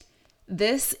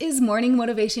This is Morning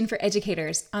Motivation for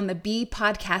Educators on the Be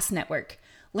Podcast Network.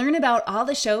 Learn about all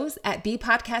the shows at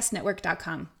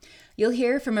bepodcastnetwork.com. You'll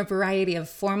hear from a variety of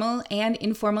formal and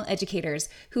informal educators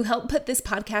who help put this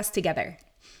podcast together.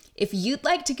 If you'd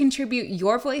like to contribute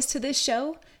your voice to this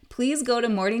show, please go to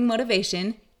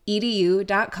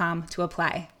morningmotivationedu.com to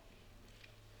apply.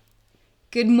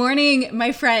 Good morning,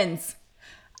 my friends.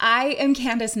 I am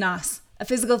Candice Noss, a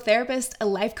physical therapist, a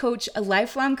life coach, a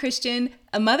lifelong Christian,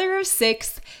 a mother of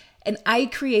 6, and I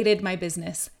created my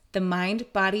business, the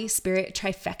Mind, Body, Spirit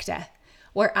Trifecta,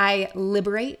 where I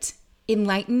liberate,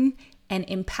 enlighten, and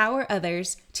empower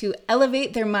others to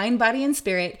elevate their mind, body, and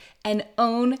spirit and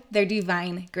own their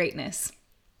divine greatness.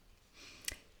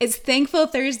 It's Thankful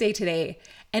Thursday today,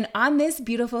 and on this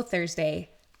beautiful Thursday,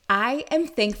 I am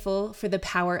thankful for the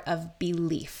power of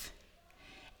belief.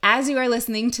 As you are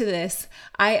listening to this,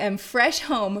 I am fresh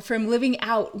home from living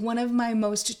out one of my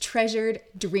most treasured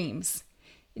dreams,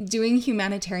 doing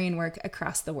humanitarian work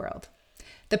across the world.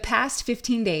 The past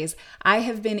 15 days, I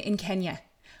have been in Kenya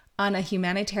on a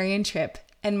humanitarian trip,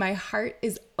 and my heart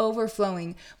is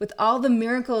overflowing with all the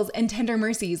miracles and tender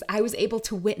mercies I was able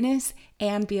to witness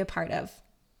and be a part of.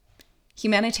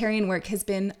 Humanitarian work has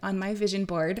been on my vision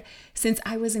board since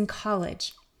I was in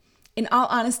college. In all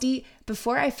honesty,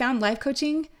 before I found life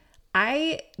coaching,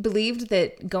 I believed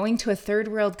that going to a third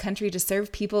world country to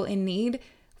serve people in need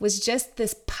was just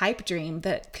this pipe dream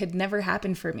that could never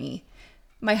happen for me.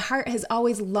 My heart has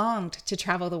always longed to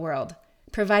travel the world,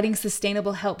 providing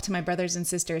sustainable help to my brothers and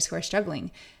sisters who are struggling.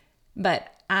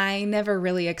 But I never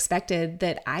really expected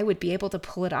that I would be able to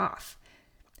pull it off.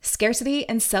 Scarcity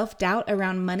and self-doubt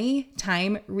around money,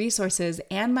 time, resources,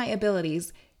 and my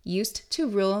abilities used to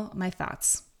rule my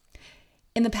thoughts.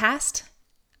 In the past,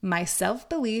 my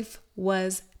self-belief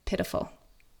was pitiful.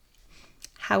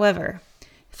 However,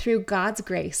 through God's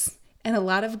grace and a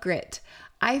lot of grit,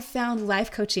 I found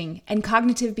life coaching and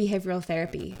cognitive behavioral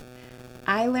therapy.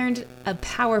 I learned a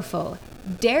powerful,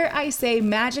 dare I say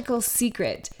magical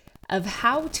secret of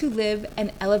how to live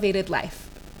an elevated life.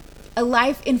 A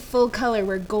life in full color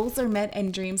where goals are met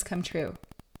and dreams come true.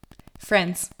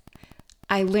 Friends,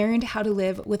 I learned how to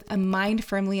live with a mind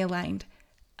firmly aligned,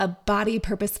 a body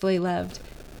purposefully loved,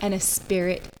 and a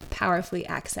spirit powerfully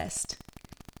accessed.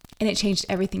 And it changed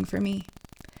everything for me.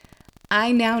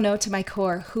 I now know to my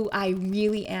core who I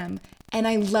really am, and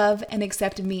I love and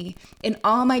accept me in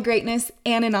all my greatness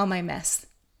and in all my mess.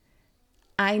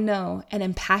 I know and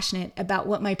am passionate about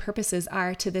what my purposes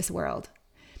are to this world.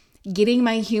 Getting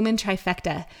my human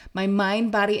trifecta, my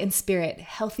mind, body, and spirit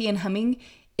healthy and humming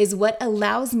is what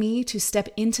allows me to step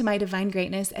into my divine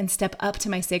greatness and step up to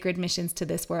my sacred missions to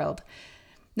this world.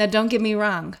 Now, don't get me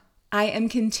wrong. I am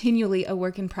continually a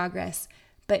work in progress,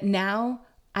 but now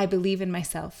I believe in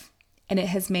myself, and it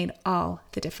has made all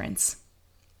the difference.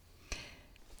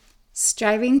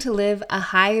 Striving to live a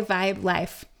high vibe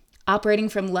life, operating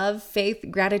from love, faith,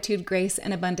 gratitude, grace,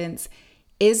 and abundance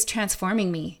is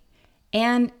transforming me.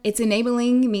 And it's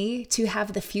enabling me to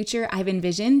have the future I've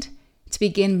envisioned to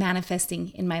begin manifesting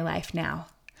in my life now.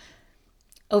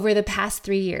 Over the past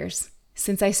 3 years,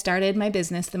 since I started my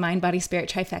business, the Mind, Body, Spirit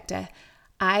Trifecta,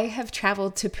 I have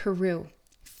traveled to Peru,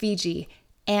 Fiji,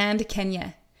 and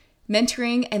Kenya,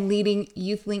 mentoring and leading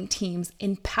Youth Link teams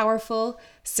in powerful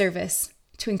service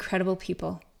to incredible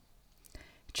people.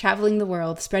 Traveling the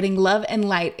world, spreading love and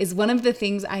light is one of the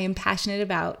things I am passionate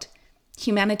about.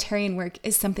 Humanitarian work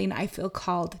is something I feel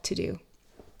called to do.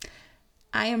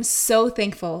 I am so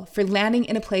thankful for landing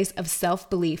in a place of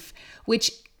self-belief,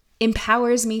 which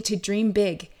empowers me to dream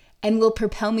big and will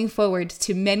propel me forward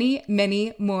to many,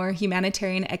 many more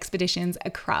humanitarian expeditions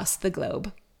across the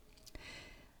globe.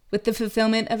 With the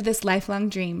fulfillment of this lifelong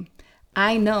dream,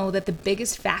 I know that the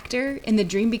biggest factor in the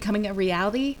dream becoming a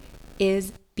reality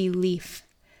is belief.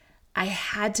 I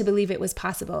had to believe it was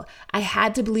possible. I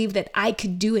had to believe that I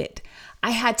could do it.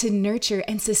 I had to nurture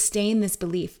and sustain this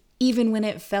belief, even when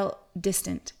it felt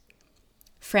distant.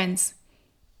 Friends,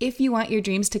 if you want your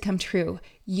dreams to come true,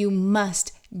 you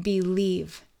must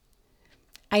believe.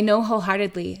 I know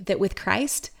wholeheartedly that with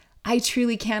Christ, I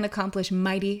truly can accomplish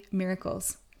mighty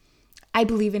miracles. I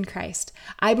believe in Christ.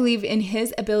 I believe in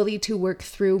His ability to work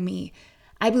through me.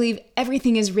 I believe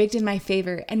everything is rigged in my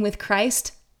favor, and with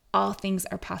Christ, all things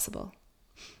are possible.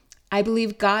 I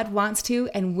believe God wants to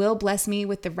and will bless me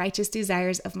with the righteous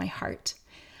desires of my heart.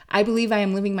 I believe I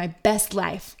am living my best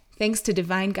life thanks to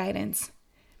divine guidance.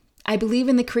 I believe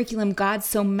in the curriculum God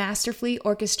so masterfully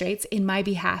orchestrates in my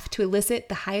behalf to elicit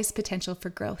the highest potential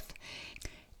for growth.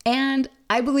 And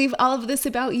I believe all of this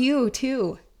about you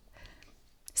too.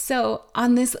 So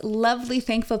on this lovely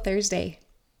Thankful Thursday,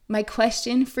 my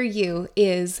question for you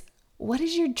is, What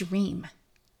is your dream?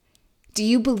 Do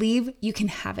you believe you can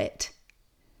have it?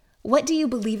 What do you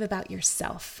believe about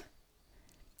yourself?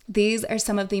 These are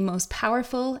some of the most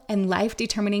powerful and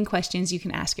life-determining questions you can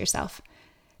ask yourself.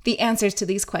 The answers to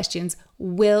these questions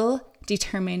will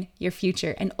determine your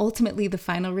future and ultimately the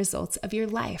final results of your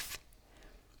life.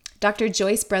 Dr.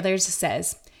 Joyce Brothers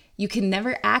says, you can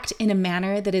never act in a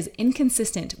manner that is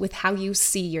inconsistent with how you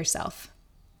see yourself.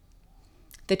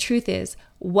 The truth is,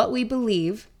 what we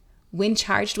believe, when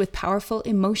charged with powerful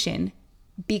emotion,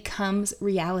 becomes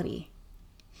reality.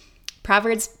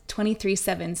 Proverbs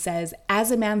 23:7 says, as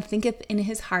a man thinketh in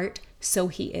his heart, so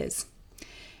he is.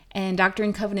 And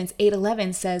Doctrine and Covenants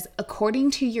 8:11 says,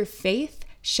 according to your faith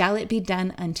shall it be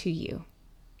done unto you.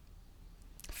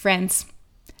 Friends,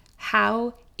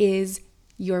 how is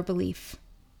your belief?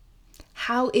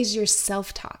 How is your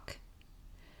self-talk?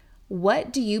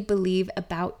 What do you believe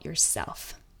about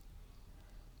yourself?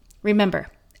 Remember,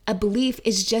 a belief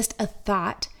is just a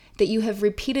thought that you have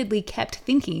repeatedly kept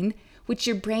thinking, which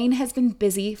your brain has been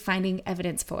busy finding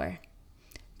evidence for.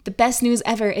 The best news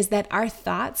ever is that our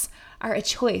thoughts are a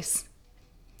choice.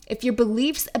 If your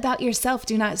beliefs about yourself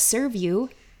do not serve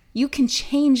you, you can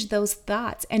change those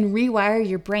thoughts and rewire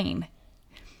your brain.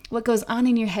 What goes on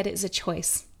in your head is a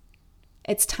choice.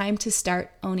 It's time to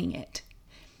start owning it.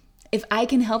 If I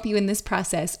can help you in this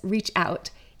process, reach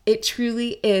out. It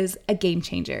truly is a game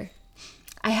changer.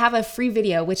 I have a free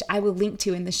video, which I will link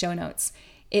to in the show notes.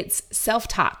 It's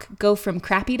self-talk, go from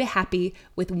crappy to happy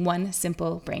with one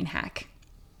simple brain hack.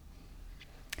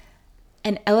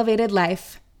 An elevated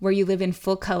life where you live in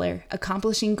full color,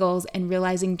 accomplishing goals and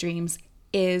realizing dreams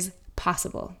is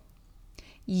possible.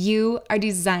 You are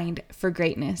designed for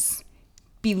greatness.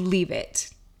 Believe it.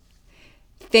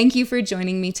 Thank you for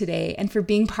joining me today and for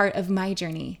being part of my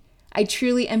journey. I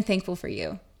truly am thankful for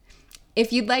you.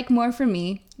 If you'd like more from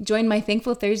me, join my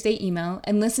Thankful Thursday email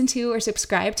and listen to or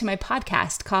subscribe to my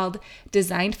podcast called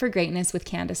Designed for Greatness with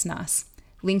Candice Noss.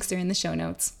 Links are in the show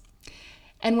notes.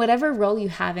 And whatever role you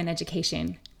have in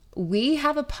education, we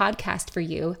have a podcast for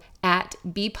you at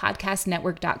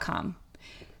bepodcastnetwork.com.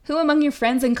 Who among your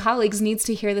friends and colleagues needs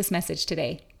to hear this message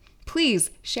today? Please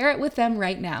share it with them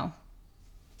right now.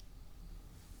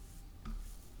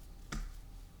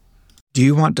 Do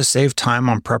you want to save time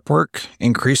on prep work,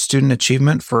 increase student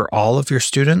achievement for all of your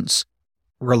students,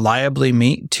 reliably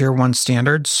meet Tier 1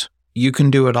 standards? You can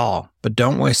do it all, but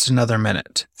don't waste another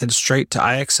minute. Head straight to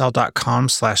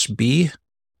ixl.com/b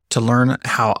to learn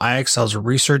how IXL's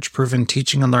research-proven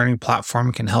teaching and learning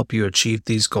platform can help you achieve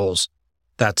these goals.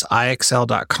 That's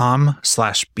ixl.com/be.